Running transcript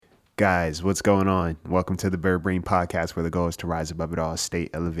Guys, what's going on? Welcome to the Bird Brain Podcast, where the goal is to rise above it all,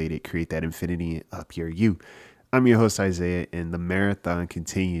 stay elevated, create that infinity, and up your you. I'm your host, Isaiah, and the marathon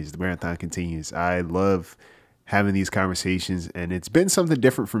continues. The marathon continues. I love having these conversations, and it's been something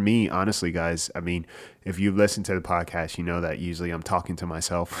different for me, honestly, guys. I mean, if you listen to the podcast, you know that usually I'm talking to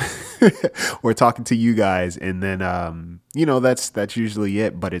myself or talking to you guys, and then, that's usually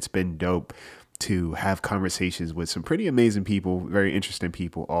it, but it's been dope to have conversations with some pretty amazing people, very interesting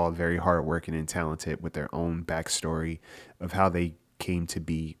people, all very hardworking and talented with their own backstory of how they came to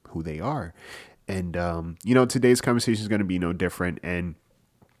be who they are. And, today's conversation is going to be no different. And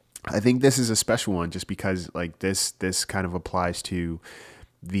I think this is a special one just because like this kind of applies to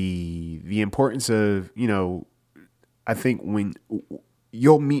the importance of, I think when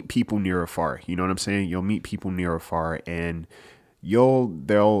you'll meet people near or far, you know what I'm saying? You'll meet people near or far, and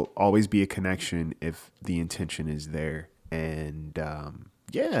there'll always be a connection if the intention is there. And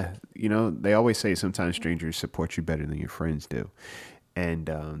they always say sometimes strangers support you better than your friends do. And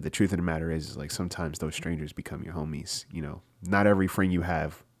the truth of the matter is like sometimes those strangers become your homies. Not every friend you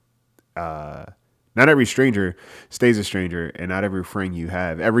have, not every stranger stays a stranger, and not every friend you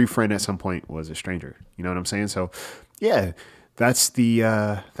have, every friend at some point was a stranger. You know what I'm saying? So, yeah. That's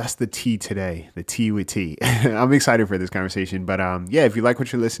the tea today, the tea with tea. I'm excited for this conversation, but if you like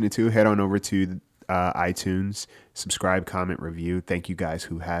what you're listening to, head on over to iTunes, subscribe, comment, review. Thank you guys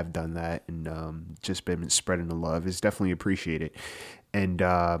who have done that and just been spreading the love. It's definitely appreciated. And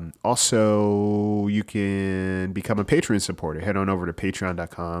also, you can become a Patreon supporter. Head on over to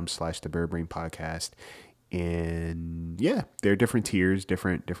patreon.com/the Bird Brain Podcast. And yeah, there are different tiers,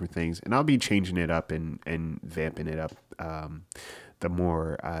 different things, and I'll be changing it up and vamping it up the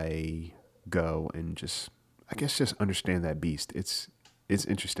more I go and just understand that beast. It's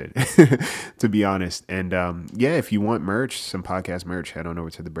interesting to be honest. And if you want merch, some podcast merch, head on over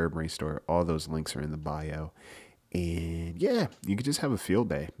to the Bird Brain store. All those links are in the bio. And yeah, you could just have a field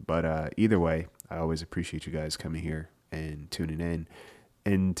day. But either way, I always appreciate you guys coming here and tuning in.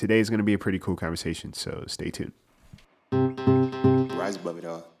 And today is going to be a pretty cool conversation, so stay tuned. Rise above it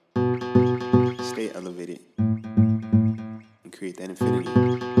all. Stay elevated. And create that infinity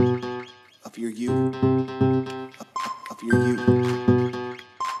of your you. Of your you.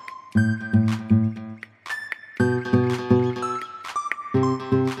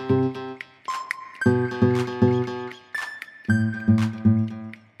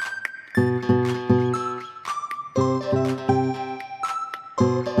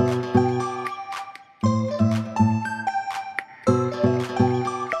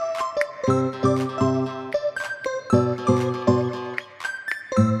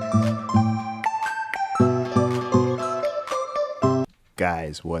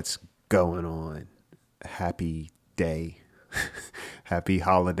 Guys, what's going on? Happy day. Happy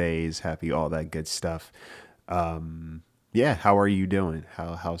holidays. Happy all that good stuff. How are you doing?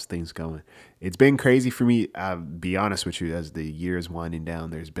 How's things going? It's been crazy for me. I'll be honest with you, as the year is winding down,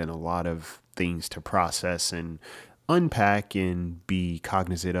 there's been a lot of things to process and unpack and be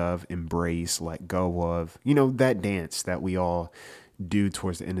cognizant of, embrace, let go of. That dance that we all do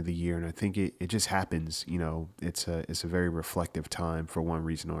towards the end of the year. And I think it just happens. It's a very reflective time for one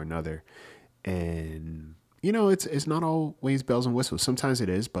reason or another. And it's not always bells and whistles. Sometimes it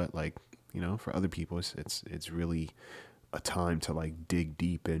is, but like, for other people it's really a time to like dig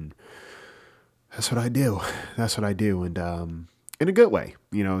deep, and that's what I do. And in a good way.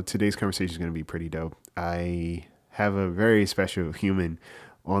 Today's conversation is going to be pretty dope. I have a very special human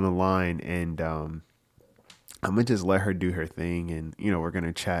on the line, and I'm gonna just let her do her thing, and we're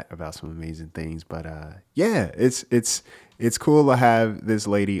gonna chat about some amazing things. But it's cool to have this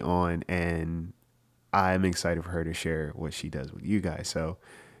lady on, and I'm excited for her to share what she does with you guys. So,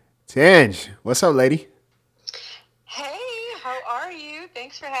 Tange, what's up, lady? Hey, how are you?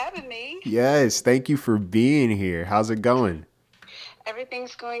 Thanks for having me. Yes, thank you for being here. How's it going?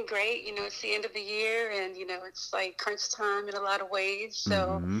 Everything's going great. It's the end of the year, and it's like crunch time in a lot of ways.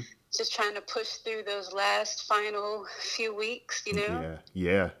 So Mm-hmm. just trying to push through those last final few weeks. Yeah.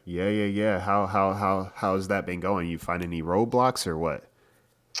 How's that been going? You find any roadblocks or what?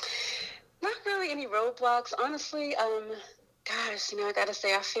 Not really any roadblocks, honestly. Gosh, I gotta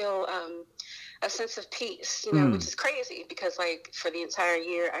say I feel a sense of peace, which is crazy because like for the entire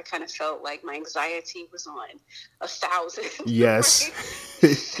year, I kind of felt like my anxiety was on 1,000. Yes.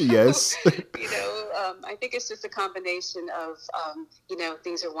 Right? So, Yes. I think it's just a combination of,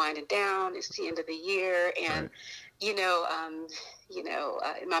 things are winding down. It's the end of the year, and Right.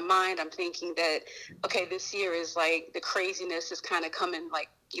 in my mind, I'm thinking that, okay, this year is like the craziness is kind of coming like,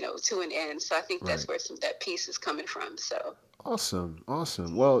 to an end. So I think that's Right. where that peace is coming from. So. Awesome,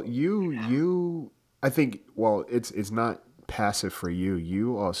 awesome. Well, I think, well, it's not passive for you.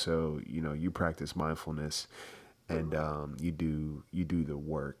 You also, you practice mindfulness, and Mhm. you do the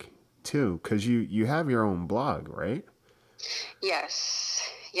work too, because you have your own blog, right? Yes,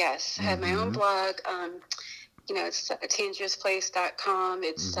 yes. I have my own Mm-hmm. blog. It's tangiersplace.com.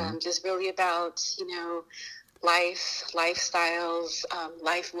 It's Mm-hmm. just really about, lifestyles,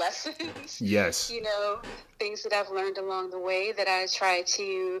 life lessons, Yes. you know, things that I've learned along the way that I try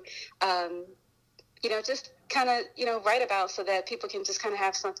to, um, just kind of, write about so that people can just kind of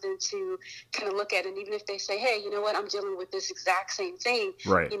have something to kind of look at. And even if they say, hey, you know what, I'm dealing with this exact same thing,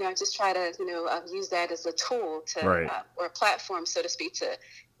 Right. I just try to, use that as a tool Right. or a platform, so to speak, to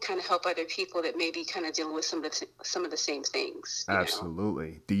kind of help other people that may be kind of dealing with some of the same things.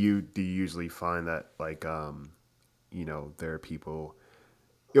 Absolutely. Do you usually find that, like, there are people,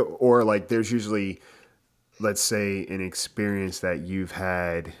 or like there's usually, let's say, an experience that you've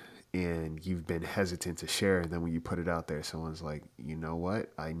had and you've been hesitant to share, and then when you put it out there, someone's like, you know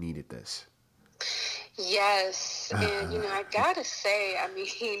what, I needed this. Yes, and I gotta say, I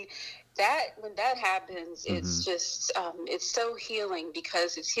mean, that when that happens, Mm-hmm. it's so healing,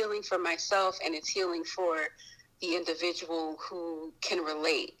 because it's healing for myself and it's healing for the individual who can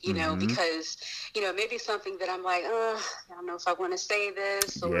relate. Mm-hmm. Because maybe something that I'm like, I don't know if I want to say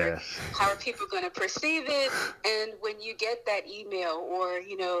this, or Yeah. how are people going to perceive it. And when you get that email, or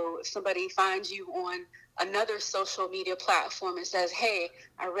if somebody finds you on another social media platform and says, hey,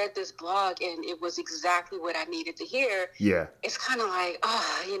 I read this blog and it was exactly what I needed to hear, Yeah. it's kind of like,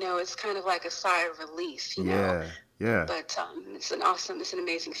 it's kind of like a sigh of relief. Yeah. Yeah. But it's an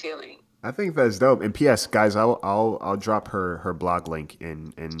amazing feeling. I think that's dope. And P.S. guys, I'll drop her blog link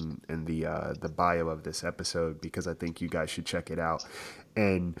in the bio of this episode, because I think you guys should check it out.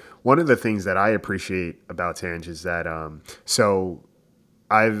 And one of the things that I appreciate about Tange is that, so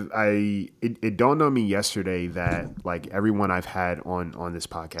it dawned on me yesterday that, like, everyone I've had on this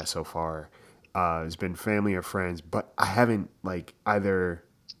podcast so far has been family or friends, but I haven't, like, either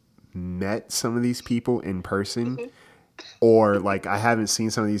met some of these people in person, Hmm. or like I haven't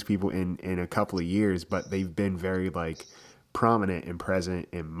seen some of these people in a couple of years, but they've been very, like, prominent and present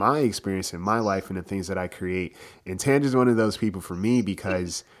in my experience, in my life, and the things that I create. And Tange is one of those people for me,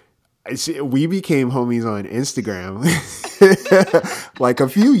 because we became homies on Instagram like a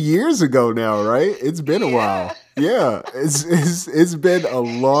few years ago now, right? It's been a Yeah, while. Yeah, it's been a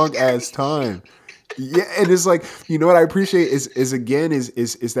long it's ass crazy. time. Yeah, and it's like, what I appreciate is again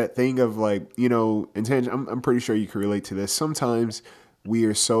is that thing of, like, and Tange, I'm pretty sure you can relate to this. Sometimes we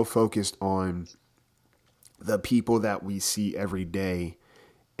are so focused on the people that we see every day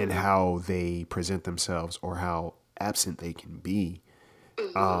and Hmm. how they present themselves, or how absent they can be.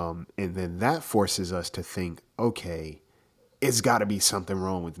 Hmm. And then that forces us to think, okay, it's got to be something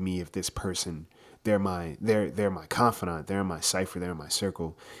wrong with me if this person, they're my confidant, they're in my cipher, they're in my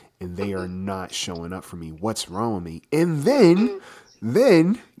circle, and they are Hmm. not showing up for me. What's wrong with me? And then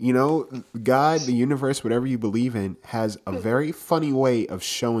God, the universe, whatever you believe in, has a Hmm. very funny way of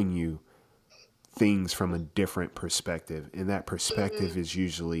showing you things from a different perspective. And that Hmm. perspective is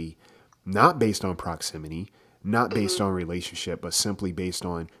usually not based on proximity, not based Hmm. on relationship, but simply based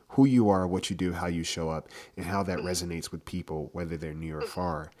on who you are, what you do, how you show up, and how that resonates with people, whether they're near or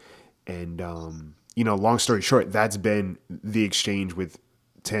far. And, long story short, that's been the exchange with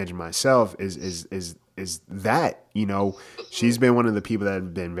Tange and myself, is that, she's Hmm. been one of the people that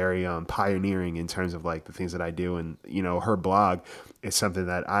have been very pioneering in terms of, like, the things that I do. And, her blog is something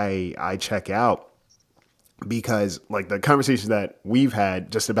that I check out, because, like, the conversations that we've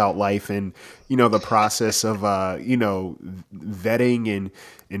had just about life, and the process of vetting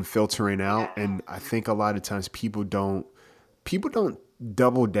and filtering out. Yeah. And I think a lot of times people don't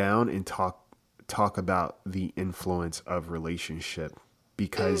double down and talk about the influence of relationship,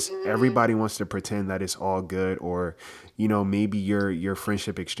 because Hmm. everybody wants to pretend that it's all good, or maybe your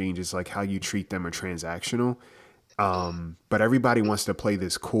friendship exchange is like how you treat them are transactional. But everybody wants to play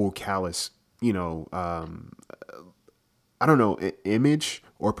this cool, callous, I don't know, image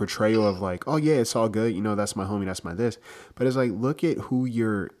or portrayal of, like, oh yeah, it's all good, that's my homie, that's my this. But it's like, look at who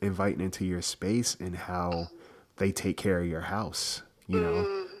you're inviting into your space, and how they take care of your house, Hmm.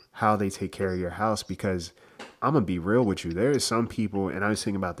 how they take care of your house. Because I'm gonna be real with you, there is some people, and I was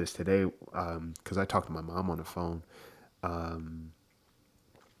thinking about this today, because I talked to my mom on the phone, and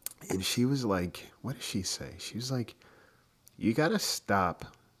she was like, what did she say? She was like, you gotta stop.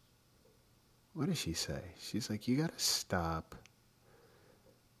 What did she say? She's like, you gotta stop.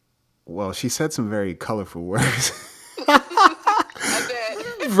 Well, she said some very colorful words. I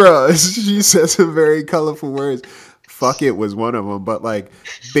bet. Bro, she said some very colorful words. fuck it was one of them, but like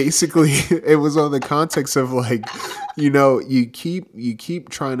basically it was on the context of like, you keep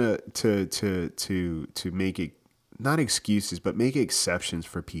trying to make it, not excuses, but make exceptions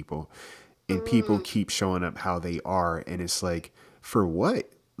for people, and people Mm, keep showing up how they are, and it's like, for what?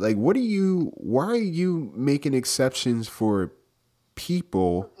 Like, why are you making exceptions for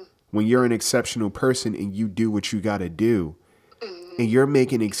people mhm, when you're an exceptional person and you do what you got to do, and mhm, you're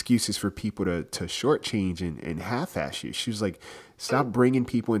making excuses for people to shortchange and half-ass you? She was like, mm, stop bringing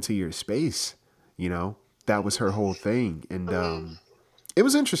people into your space. You know, that was her mm, whole thing, and mm. it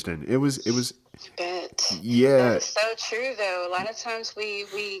was interesting. It was Bet. That yeah. is so true, though. A lot of times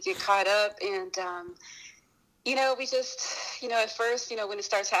we get caught up, and we just, at first, when it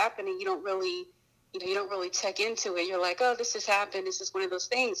starts happening, you don't really check into it. You're like, oh, this has happened. This is one of those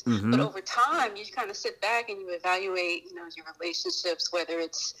things. But Mm-hmm. over time, you kind of sit back and you evaluate, your relationships, whether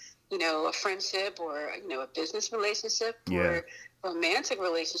it's, a friendship or, a business relationship Yeah. or romantic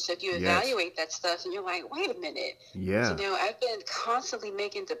relationship. You Yes. evaluate that stuff and you're like, wait a minute. Yeah. I've been constantly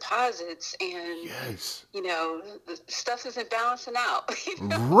making deposits and, Yes. the stuff isn't balancing out.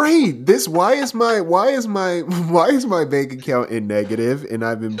 Right. This why is my bank account in negative, and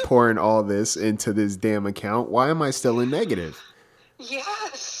I've been pouring all this into this damn account? Why am I still in negative?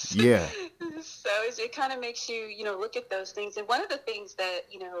 Yes. Yeah. So it kind of makes you, look at those things. And one of the things that,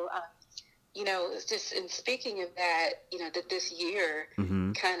 just in speaking of that, that this year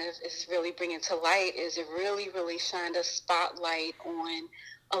Mm-hmm. kind of is really bringing to light is it really, really shined a spotlight on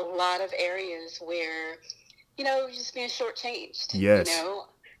a lot of areas where, you're just being shortchanged, Yes.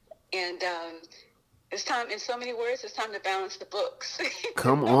 and it's time, in so many words, it's time to balance the books.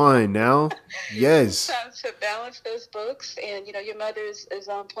 Come on now. It's Yes. time to balance those books. And, your mother is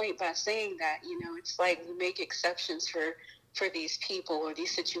on point by saying that, it's like we make exceptions for these people or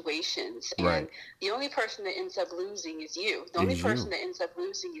these situations. And Right. the only person that ends up losing is you. The only Is person you. that ends up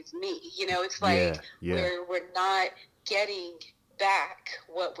losing is me. It's like Yeah. Yeah. we're not getting back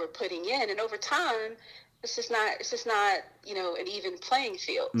what we're putting in. And over time, it's just not, an even playing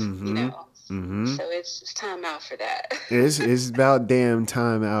field. Mm-hmm. Mm-hmm. So it's time out for that. It's about damn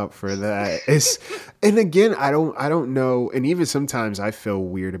time out for that. It's, and again, I don't know, and even sometimes I feel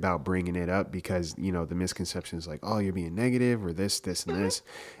weird about bringing it up because the misconception is like, oh, you're being negative or this and Mhm, this,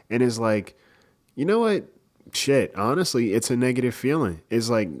 and it's like, you know what? Shit, honestly, it's a negative feeling. It's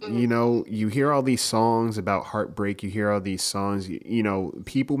like, mhm. you hear all these songs about heartbreak, you hear all these songs,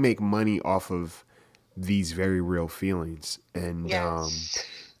 people make money off of these very real feelings, and Yes.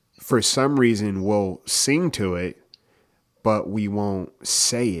 for some reason we'll sing to it, but we won't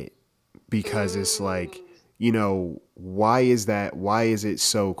say it because it's like, Mm, why is that? Why is it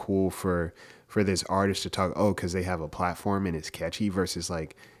so cool for this artist to talk? Oh, because they have a platform and it's catchy. Versus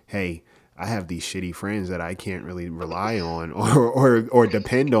like, hey, I have these shitty friends that I can't really rely on or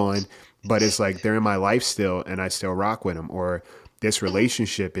depend on, but it's like they're in my life still, and I still rock with them. Or this mhm,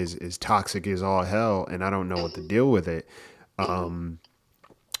 relationship is toxic as all hell, and I don't know what to mhm, deal with it. mhm.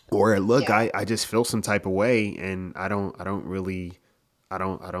 Or look, Yeah. I just feel some type of way, and I don't really, I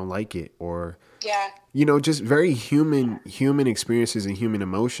don't like it. Or Yeah. just very human experiences and human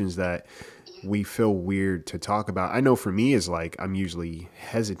emotions that Mhm, we feel weird to talk about. I know for me is like, I'm usually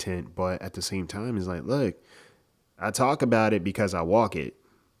hesitant, but at the same time is like, look, I talk about it because I walk it.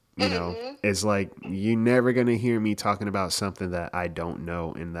 mhm. It's like, you're never gonna hear me talking about something that I don't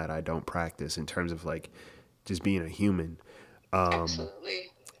know and that I don't practice, in terms of like just being a human.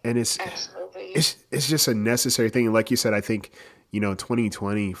 Absolutely. And it's Absolutely. it's it's just a necessary thing. And like you said, I think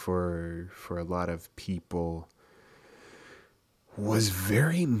 2020 for a lot of people was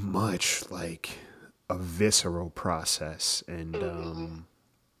very much like a visceral process. And Mhm,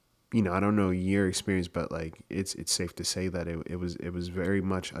 I don't know your experience, but like it's safe to say that it was very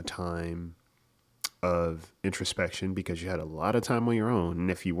much a time of introspection, because you had a lot of time on your own,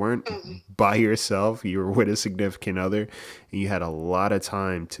 and if you weren't mhm, by yourself, you were with a significant other, and you had a lot of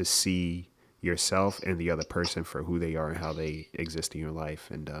time to see yourself and the other person for who they are and how they exist in your life.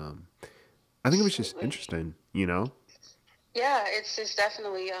 And I think it was just absolutely. interesting. Yeah, it's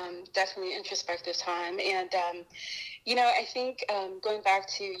definitely introspective time. And I think going back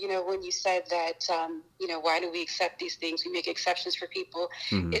to when you said that why do we accept these things? We make exceptions for people.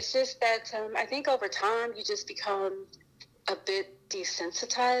 Hmm. It's just that I think over time you just become a bit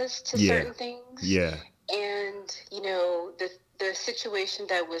desensitized to Yeah. certain things, Yeah. and the situation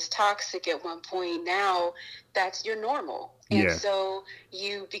that was toxic at one point, now that's your normal. And Yeah. so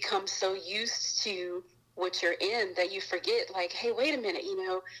you become so used to what you're in that you forget, like, hey, wait a minute,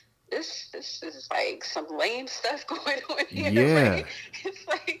 this is like some lame stuff going on here, Yeah. right? It's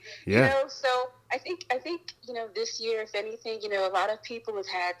like, Yeah. so I think, this year, if anything, a lot of people have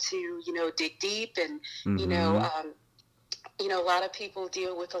had to, dig deep, and, you know, Mm-hmm. um, a lot of people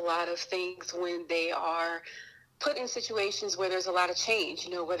deal with a lot of things when they are put in situations where there's a lot of change,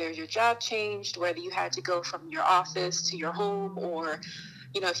 whether your job changed, whether you had to go from your office to your home, or,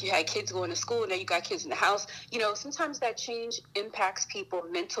 if you had kids going to school, now you got kids in the house, sometimes that change impacts people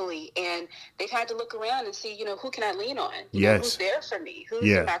mentally, and they've had to look around and see, who can I lean on? Who's Yes. there for me? Who's in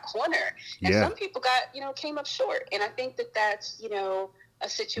Yeah. my corner? And Yeah. some people got, came up short. And I think that that's, a Mm.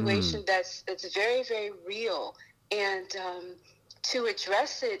 situation that's very, very real. And, to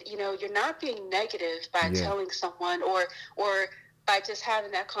address it, you're not being negative by Yeah. telling someone, or by just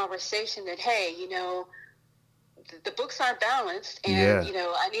having that conversation that, hey, the books aren't balanced, and,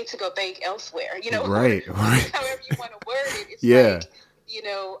 Yeah. I need to go bank elsewhere, or Right. Right. however you want to word it. It's Yeah.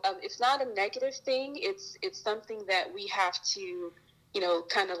 like, it's not a negative thing. It's something that we have to,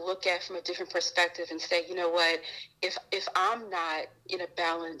 kind of look at from a different perspective and say, you know what, if I'm not in a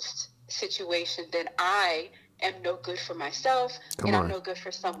balanced situation, then I am no good for myself, Come and I'm on. no good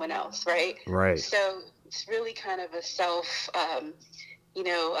for someone else, right? Right. So it's really kind of a self, and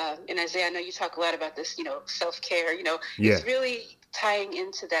Isaiah, I know you talk a lot about this, self-care, Yeah. it's really tying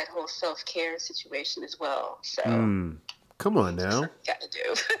into that whole self-care situation as well. So Mm. Come on that's now. what you got to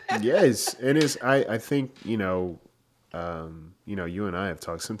do. Yes. And it's I think, you and I have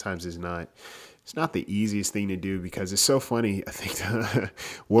talked. Sometimes it's not the easiest thing to do because it's so funny. I think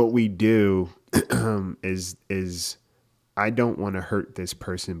what we do is I don't want to hurt this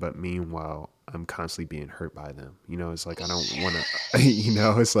person, but meanwhile, I'm constantly being hurt by them. It's like I don't want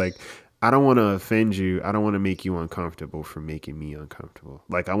to, it's like I don't want to offend you. I don't want to make you uncomfortable for making me uncomfortable.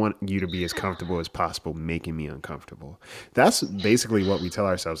 Like I want you to be as comfortable as possible making me uncomfortable. That's basically what we tell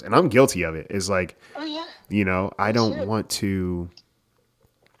ourselves. And I'm guilty of it. It's like, Oh yeah, I me don't too. want to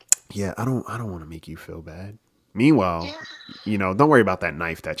yeah, I don't want to make you feel bad. Meanwhile, Yeah, don't worry about that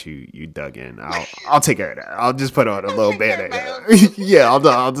knife that you dug in. I'll take care of that. I'll just put on a I'll little take bit. care of my own boo. Yeah,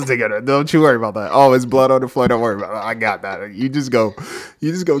 I'll just take care of that. Don't you worry about that. Oh, it's blood on the floor. Don't worry about it. I got that. You just go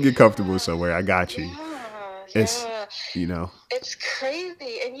get comfortable Yeah, somewhere. I got you. yeah, It's yeah. you know It's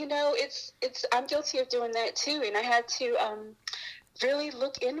crazy, and it's I'm guilty of doing that too, and I had to really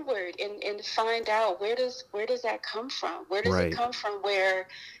look inward, and find out, where does that come from? Where does it right. come from? Where,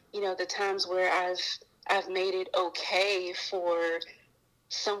 the times where I've made it okay for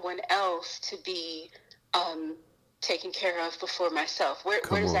someone else to be um, taken care of before myself. Where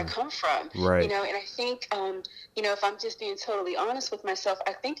Come does that on. come from? Right. And I think, if I'm just being totally honest with myself,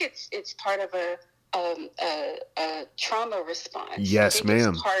 I think it's part of a trauma response. I Yes, think it's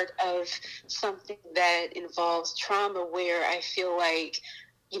ma'am. part of something that involves trauma, where I feel like,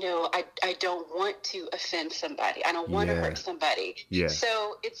 I don't want to offend somebody. I don't want to hurt Yeah. somebody. Yeah.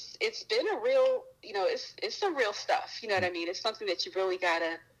 So it's been a real, it's some real stuff. You know what I mean? It's something that you really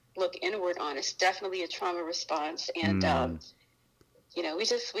gotta look inward on. It's definitely a trauma response, and Mm.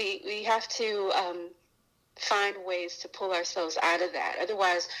 we have to find ways to pull ourselves out of that.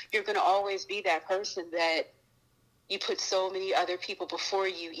 Otherwise, you're going to always be that person that you put so many other people before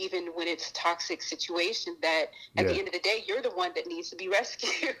you, even when it's a toxic situation, that at Yeah. the end of the day, you're the one that needs to be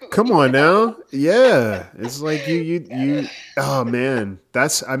rescued. Come on now. Yeah. It's like you Gotta, oh man.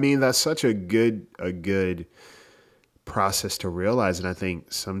 That's such a good process to realize. And I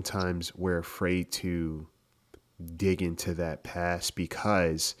think sometimes we're afraid to dig into that past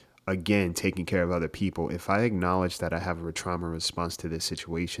because again, taking care of other people, if I acknowledge that I have a trauma response to this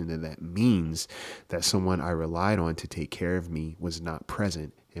situation, then that means that someone I relied on to take care of me was not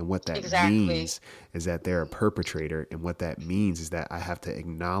present. And what that exactly. means is that they're a perpetrator. And what that means is that I have to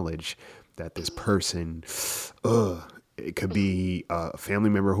acknowledge that this person, it could be a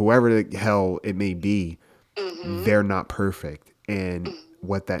family member, whoever the hell it may be, Mm-hmm. they're not perfect. And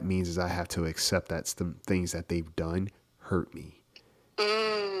what that means is I have to accept that the things that they've done hurt me.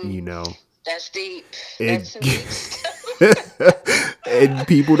 Mm, You know, that's deep. it That's some deep stuff. and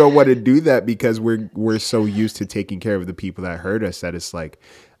people don't want to do that because we're so used to taking care of the people that hurt us that it's like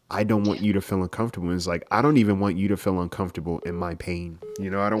I don't want Yeah. you to feel uncomfortable. And it's like I don't even want you to feel uncomfortable in my pain. I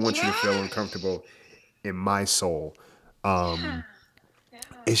don't want you to Yeah. feel uncomfortable in my soul. Yeah. Yeah.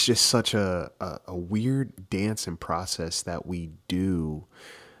 It's just such a weird dance and process that we do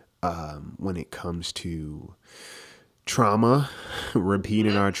when it comes to trauma,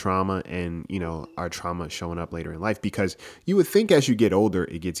 repeating Mm-hmm. our trauma and, our trauma showing up later in life because you would think as you get older,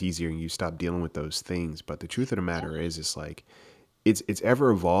 it gets easier and you stop dealing with those things. But the truth of the Yeah. matter is, it's like, it's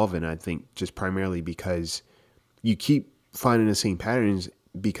ever evolving. I think just primarily because you keep finding the same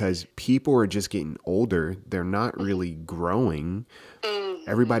because people are just getting older. They're not really growing. Mm-hmm.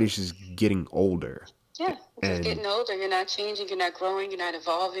 Everybody's just getting older. Yeah, just And getting older. You're not changing. You're not growing. You're not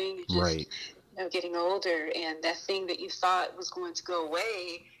evolving. You're just, right, getting older. And that thing that you thought was going to go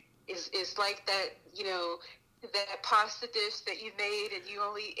away is like that. That pasta dish that you made and you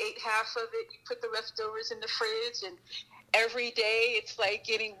only ate half of it. You put the leftovers in the fridge, and every day it's like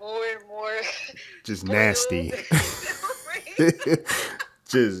getting more and more just spoiled. nasty. Right?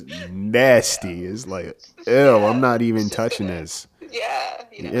 Just nasty. It's like, ew, I'm Yeah, not even it's just touching gonna. this. Yeah, so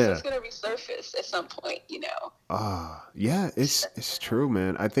Yeah. it's gonna resurface at some point. Yeah, So, it's true,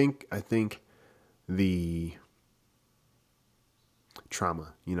 man. I think the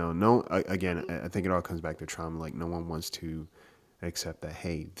trauma, no, again, I think it all comes back to trauma. Like, no one wants to accept that,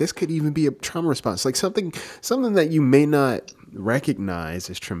 hey, this could even be a trauma response. Like, something that you may not recognize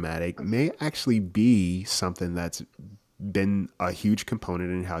as traumatic may actually be something that's been a huge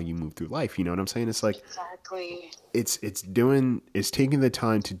component in how you move through life. You know what I'm saying? It's like exactly. it's taking the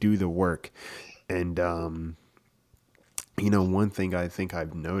time to do the work. And one thing I think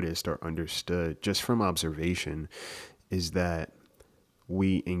I've noticed or understood just from observation is that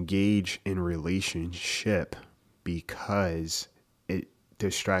we engage in relationship because it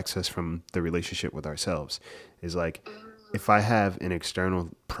distracts us from the relationship with ourselves. Is like, if I have an external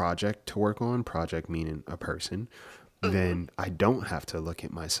project to work on, project meaning a person, Mm-hmm. then I don't have to look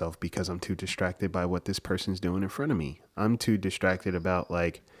at myself because I'm too distracted by what this person's doing in front of me. I'm too distracted about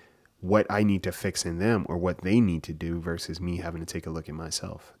like what I need to fix in them or what they need to do versus me having to take a look at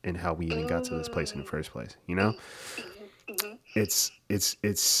myself and how we even got to this place in the Mm-hmm. first place. You know, Mm-hmm. it's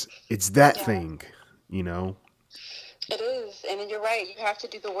that Yeah, thing. You know. it is, and you're right. You have to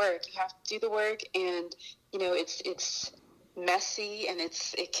do the work. You have to do the work, and it's messy, and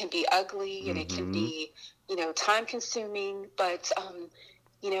it can be ugly, and it can Mm-hmm. be time consuming. But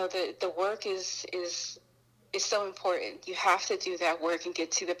the work is so important. You have to do that work and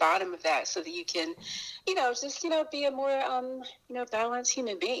get to the bottom of that so that you can, just be a more balanced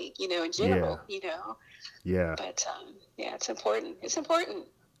human being. In Yeah. general. Yeah. But yeah, it's important. It's important.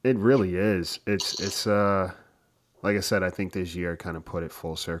 It really is. It's like I said, I think this year kind of put it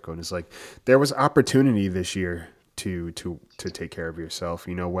full circle, and it's like there was opportunity this year to take care of yourself.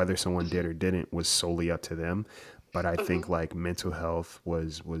 Whether someone did or didn't was solely up to them. But I think Mm-hmm. like mental health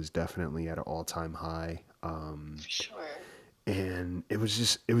was definitely at an all time high. For sure. And it was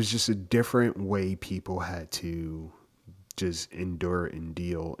just a different way people had to just endure and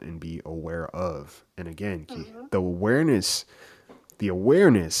deal and be aware of. And again, Mm-hmm. the awareness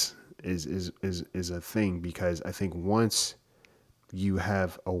is a thing, because I think once you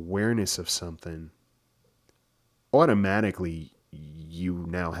have awareness of something, automatically you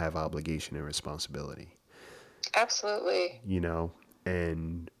now have obligation and responsibility, Absolutely. you know,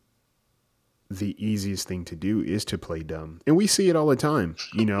 and the easiest thing to do is to play dumb. And we see it all the time,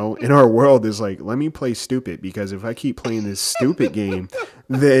 in our world is like, let me play stupid, because if I keep playing this stupid game,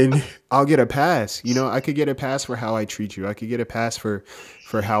 then I'll get a pass. I could get a pass for how I treat you. I could get a pass for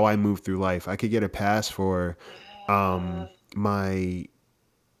how I move through life. I could get a pass for Yeah. my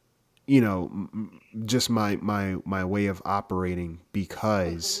just my way of operating,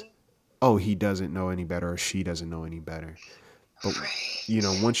 because Mm-hmm. oh, he doesn't know any better or she doesn't know any better. But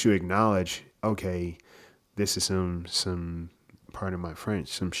Right. once you acknowledge, okay, this is some part of my French,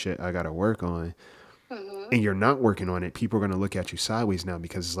 some shit I gotta work on, Mm-hmm. and you're not working on it, people are gonna look at you sideways now,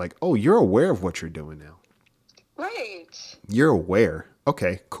 because it's like, oh, you're aware of what you're doing now. Right. You're aware.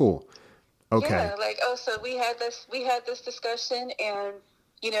 Okay, cool. Okay. Yeah, like, oh, so we had this discussion, and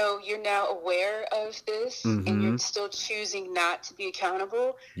you're now aware of this, and you're Mm-hmm. still choosing not to be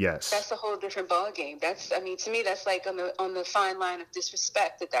accountable. Yes. That's a whole different ball game. I mean, to me, that's like on the fine line of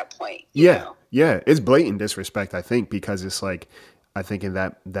disrespect at that point. Yeah. Yeah. It's blatant disrespect, I think, because it's like, I think in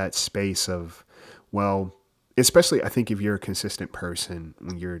that space of, well, especially I think if you're a consistent person,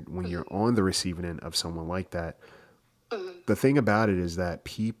 when you're Mm-hmm. on the receiving end of someone like that, Mm-hmm. the thing about it is that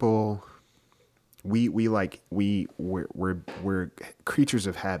people, we like we're creatures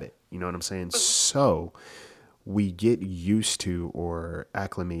of habit. You know what I'm saying? Mm-hmm. So we get used to or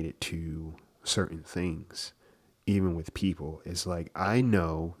acclimated to certain things, even with people. It's like, I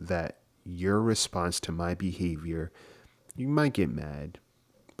know that your response to my behavior, you might get mad,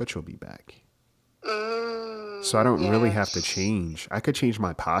 but you'll be back. So I don't really have to Yes. change. I could change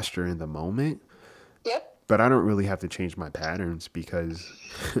my posture in the moment, Yep. but I don't really have to change my patterns because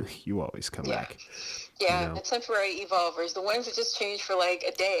you always come Yeah. back, you Yeah, know? the temporary evolvers, the ones that just change for like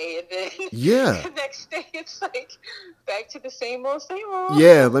a day, and then Yeah. the next day it's like back to the same old, same old.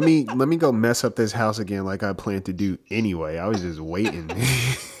 Yeah, let me go mess up this house again like I planned to do anyway. I was just waiting.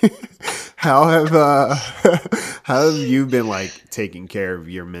 how have how have you been like taking care of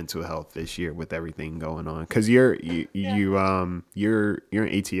your mental health this year with everything going on? Cuz Yeah. you're an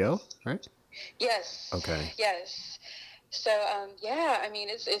ATL, right? Yes, Okay. yes. So yeah, I mean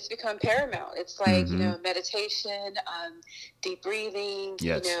it's become paramount. It's like, Mhm. meditation, deep breathing,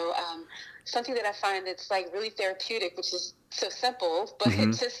 Yes. something that I find that's like really therapeutic, which is so simple, but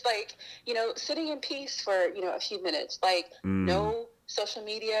Mhm. just like, sitting in peace for, a few minutes, like Mm. no social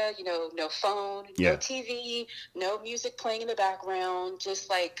media, no phone, no Yeah. TV, no music playing in the background, just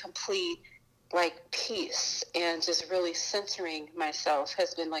like complete like peace, and just really centering myself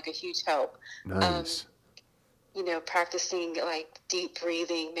has been like a huge help. Um, Nice. practicing like deep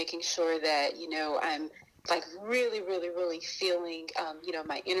breathing, making sure that, I'm like really, really, really feeling,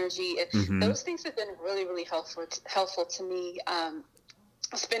 my energy. And Mhm. those things have been really, really helpful to me.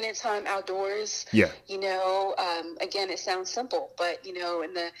 Spending time outdoors, Yeah. again, it sounds simple, but,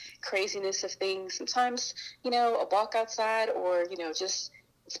 in the craziness of things, sometimes, a walk outside, or, just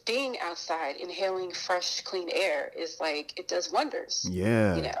being outside, inhaling fresh, clean air is like, it does wonders, you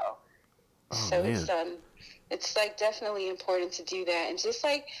Yeah. know. Oh So man. it's like definitely important to do that, and just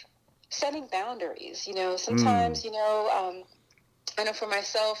like setting boundaries. Mm. Sometimes, I know for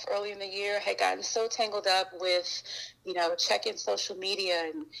myself, early in the year, I had gotten so tangled up with, checking social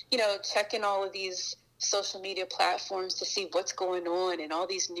media, and, checking all of these social media platforms to see what's going on, and all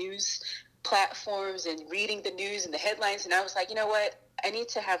these news platforms, and reading the news and the headlines. And I was like, you know what? I need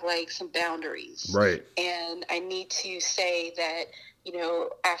to have like some boundaries, Right. and I need to say that,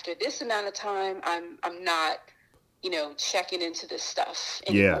 after this amount of time, I'm not, checking into this stuff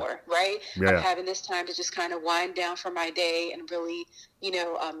Yeah. anymore, right? I'm Yeah. having this time to just kind of wind down for my day, and really,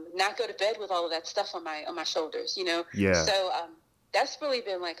 not go to bed with all of that stuff on my shoulders. Yeah. So that's really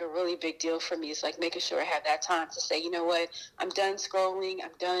been like a really big deal for me. Is like making sure I have that time to say, you know what, I'm done scrolling,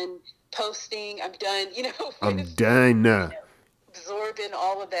 I'm done posting, I'm done, I'm with, you done. know, absorbing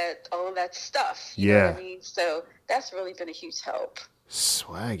all of that stuff. You know what I Yeah. mean? So that's really been a huge help.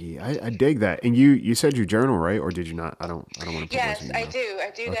 Swaggy. I dig that. And you said you journal, right? Or did you not? I don't want to put words in Yes, your I mouth. do. I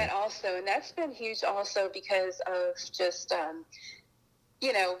do Okay. that also, and that's been huge also because of just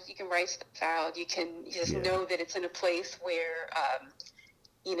you can write stuff out. You can just Yeah. know that it's in a place where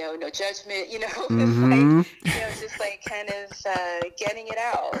no judgment. It's like, Mm-hmm. just like kind of getting it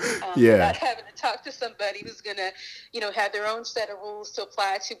out, Yeah. without having to talk to somebody who's gonna, have their own set of rules to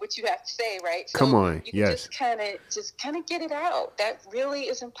apply to what you have to say, right? Come So on. you can Yes. just kind of get it out. That really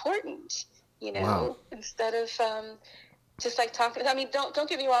is important, Wow. instead of just like talking. I mean, don't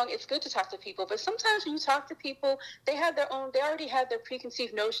get me wrong, it's good to talk to people, but sometimes when you talk to people, they already have their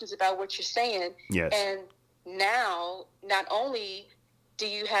preconceived notions about what you're saying. Yes. And now, not only do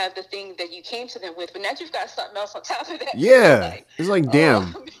you have the thing that you came to them with, but now you've got something else on top of that too. It's Yeah. like, It's like, oh,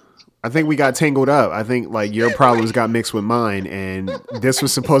 damn. I think we got tangled up. I think like your problems right. got mixed with mine, and this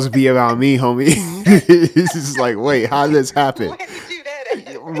was supposed to be about me, homie. It's just like, wait, how did this happen? Where did you do that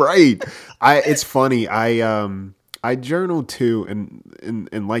at, right? Right. It's funny. I journal too,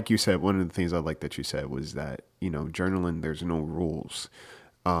 and like you said, one of the things I like that you said was that, journaling, there's no rules.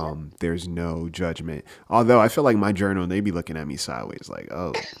 Yeah. There's no judgment. Although I feel like my journal, they be looking at me sideways like,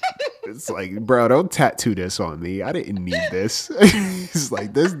 oh, it's like, bro, don't tattoo this on me. I didn't need this. It's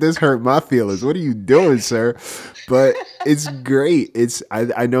like this hurt my feelings. What are you doing, sir? But it's great.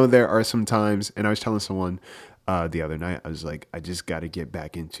 I know there are some times, and I was telling someone the other night, I was like, I just got to get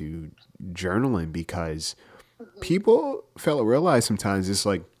back into journaling because Mm-hmm. people fail to realize sometimes it's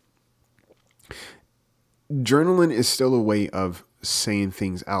like journaling is still a way of saying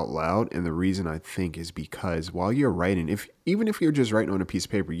things out loud, and the reason I think is because while you're writing, if even if you're just writing on a piece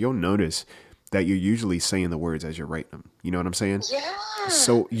of paper, you'll notice that you're usually saying the words as you're writing them. You know what I'm saying? Yeah.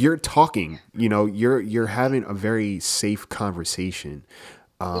 So you're talking, you're having a very safe conversation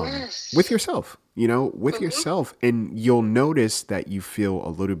with Yes. yourself, with Mm-hmm. yourself, and you'll notice that you feel a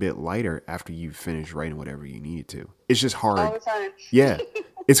little bit lighter after you finish writing whatever you needed to. It's just All hard. the time. Yeah,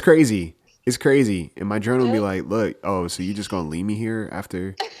 it's crazy. It's crazy. And my journal will be Yep. like, look, oh, so you just gonna leave me here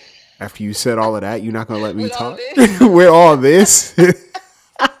after you said all of that? You're not gonna let me With all talk this. with all this?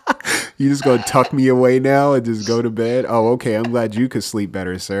 You just gonna tuck me away now and just go to bed? Oh, okay. I'm glad you could sleep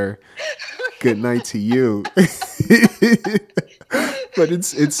better, sir. Good night to you. But it's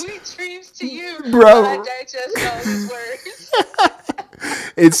Sweet dreams to you while I bro. digest all these words.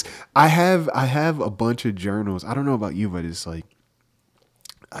 it's I have a bunch of journals. I don't know about you, but it's like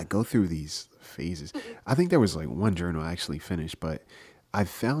I go through these phases. I think there was like one journal I actually finished, but I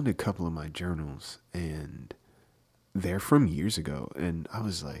found a couple of my journals and they're from years ago, and I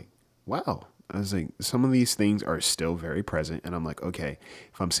was like, wow. I was like, some of these things are still very present, and I'm like, okay,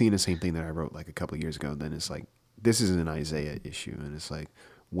 if I'm seeing the same thing that I wrote like a couple of years ago, then it's like this is an Isaiah issue, and it's like,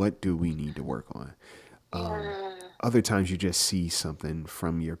 what do we need to work on? Yeah. Other times you just see something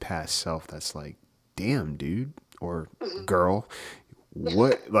from your past self that's like, damn, dude or Mhm. girl,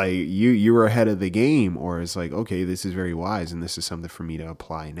 what like you were ahead of the game, or it's like, okay, this is very wise and this is something for me to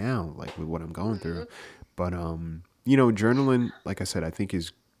apply now, like with what I'm going through. Mhm. But journaling, like I said, I think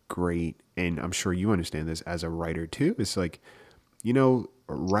is great, and I'm sure you understand this as a writer too. It's like,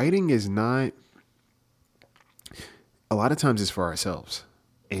 writing is not, a lot of times it's for ourselves.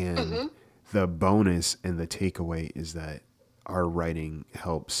 And Mhm. the bonus and the takeaway is that our writing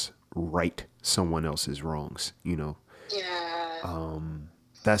helps right someone else's wrongs. Yeah.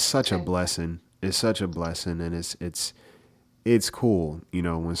 That's such a Okay. blessing. It's such a blessing, and it's cool,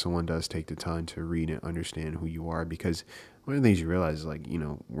 when someone does take the time to read and understand who you are, because one of the things you realize is like,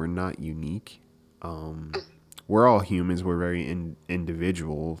 we're not unique. We're all humans. We're very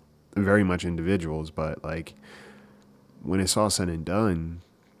individual, very much individuals, but like when it's all said and done,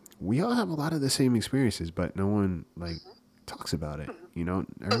 we all have a lot of the same experiences, but no one like talks about it. Mhm. Mhm.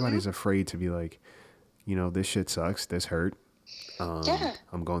 Everybody's afraid to be like, this shit sucks. This hurt. Yeah.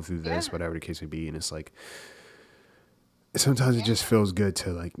 I'm going through Yeah. this, whatever the case may be, and it's like sometimes it Yeah. just feels good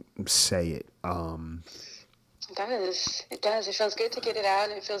to like say it. It does. It does. It feels good to get it out,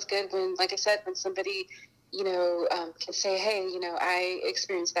 and it feels good when, like I said, when somebody, can say, "Hey, I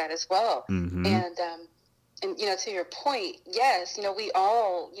experienced that as well," Mm-hmm. and to your point, yes, we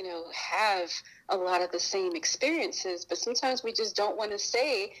all, have a lot of the same experiences, but sometimes we just don't want to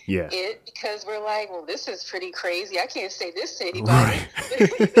say Yeah. it because we're like, "Well, this is pretty crazy. I can't say this to anybody. Right.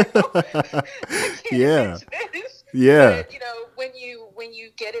 I can't Yeah. admit this." Yeah. But when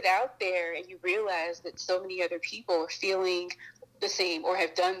you get it out there and you realize that so many other people are feeling the same or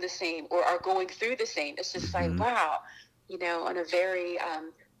have done the same or are going through the same, it's just like, Mm-hmm. wow, on a very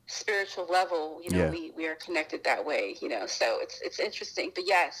spiritual level, Yeah. we are connected that way, so it's interesting. But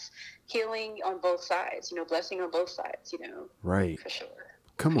yes, healing on both sides, blessing on both sides, Right. for sure.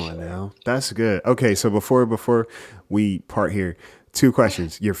 Come For on sure. now. That's good. Okay, so before we part here, two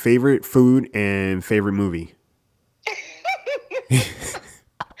questions. Your favorite food and favorite movie.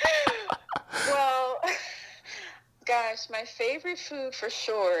 Well, gosh, my favorite food for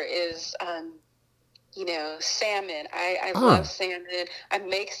sure is salmon. I love Ah, salmon. I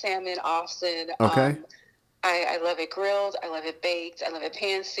make salmon often. okay. I love it grilled. I love it baked. I love it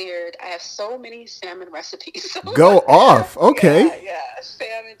pan seared. I have so many salmon recipes. So Go off. yeah, Okay. yeah,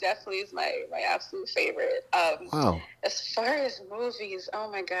 salmon definitely is my absolute favorite. Wow. As far as movies, oh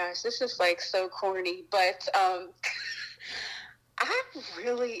my gosh, this is like so corny, but I'm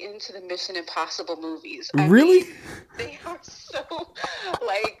really into the Mission Impossible movies. I Really? mean, they are so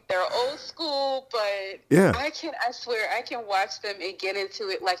like they're old school, but Yeah. I swear I can watch them and get into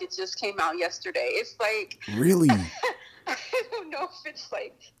it like it just came out yesterday. It's like Really? I don't know if it's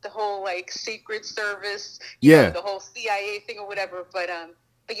like the whole like Secret Service, Yeah. the whole CIA thing or whatever, but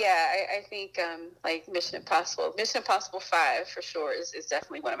yeah, I think like Mission Impossible 5 for sure is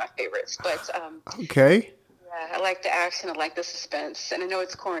definitely one of my favorites. But Okay. yeah, I like the action. I like the suspense. And I know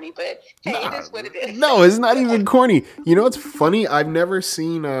it's corny, but hey, it Nah. is what it is. No, it's not even corny. You know what's funny? I've never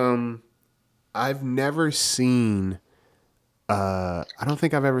seen I don't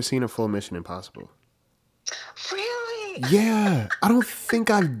think I've ever seen a full Mission Impossible. Really? Yeah, I don't think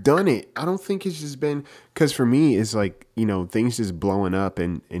I've done it. I don't think it's just been because for me, it's like, things just blowing up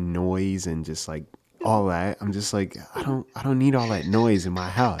and noise and just like all that. I'm just like, I don't need all that noise in my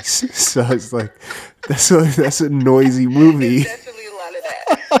house. So it's like, that's a noisy It's movie. definitely a lot of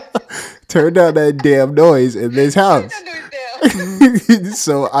that. Turn down that damn noise in this Turn house. that noise down.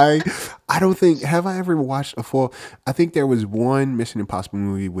 So I don't think, have I ever watched a full. I think there was one Mission Impossible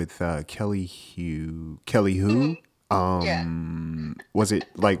movie with Kelly who Mhm. Yeah. was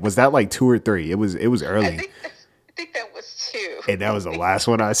that like two or three? It was I early, think I think that was two. and that was the last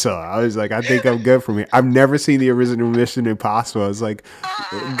one I saw. I was like, I think I'm good for me. I've never seen the original Mission Impossible. I was like,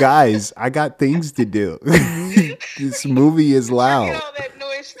 Ah, guys, I got things to do. This movie is forget loud. all that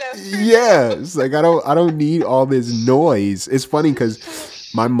noise stuff. Turn Yeah, down. it's like I don't need all this noise. It's funny because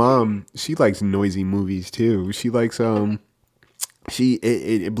So my funny. mom, she likes noisy movies too. She likes it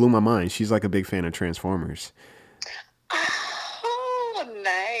blew my mind. She's like a big fan of Transformers. Oh,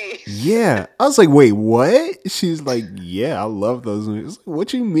 nice. Yeah. I was like, wait, what? She's like, yeah, I love those movies. Like,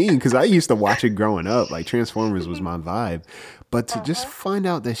 what you mean? Because I used to watch it growing up. Like, Transformers was my vibe. But to just Uh-huh. find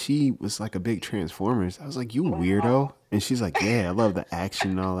out that she was like a big Transformers, I was like, you weirdo. Wow. And she's like, yeah, I love the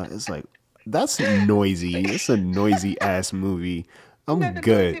action and all that. It's like, that's noisy. That's a noisy ass movie. I'm Another noisy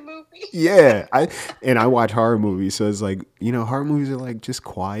good. movie. Yeah, I watch horror movies, so it's like, horror movies are like just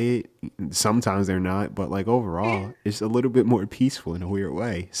quiet. Sometimes they're not, but like overall, it's a little bit more peaceful in a weird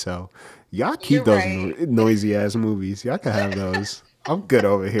way. So y'all keep You're those right. noisy ass movies. Y'all can have those. I'm good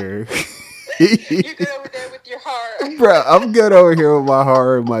over here. You're good over there with your heart. Bro, I'm good over here with my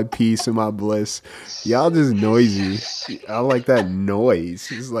horror, my peace, and my bliss. Y'all just noisy. I like that noise.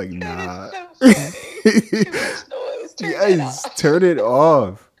 It's like, That is nah. so funny. Too much noise. Turn that Yes, off. turn it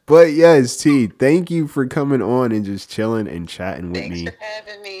off. But yes, T, thank you for coming on and just chilling and chatting with Thanks for me.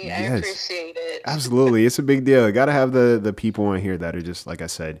 having me. I Yes, appreciate it. absolutely. It's a big deal. Got to have the people on here that are just like I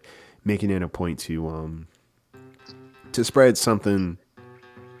said, making it a point to spread something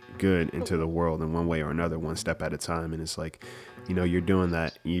good into the world in one way or another, one step at a time. And it's like, you're doing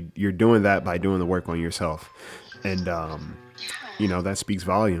that. You're doing that by doing the work on yourself, and that speaks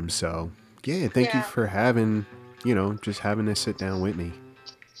volumes. So yeah, thank you Yeah, for just having to sit down with me.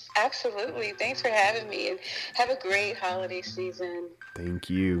 absolutely. Thanks for having me and have a great holiday season. Thank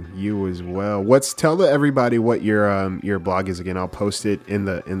you. You as well. Tell everybody what your blog is again. I'll post it in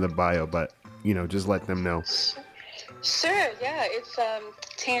the bio, but just let them know. Sure, yeah, it's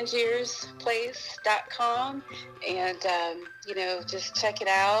tangiersplace.com, and just check it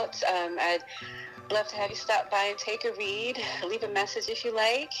out. I'd love to have you stop by and take a read, leave a message if you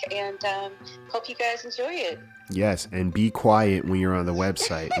like, and hope you guys enjoy it. Yes, and be quiet when you're on the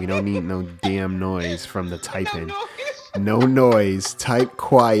website. We don't need no damn noise from the No typing. noise. No noise. Type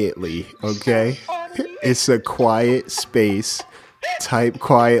quietly, So okay? funny. It's a quiet space. Type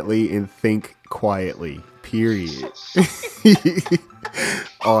quietly and think quietly. Period.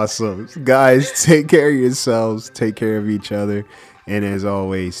 Awesome. Guys, take care of yourselves, take care of each other, and as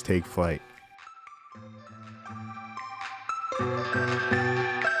always, take flight.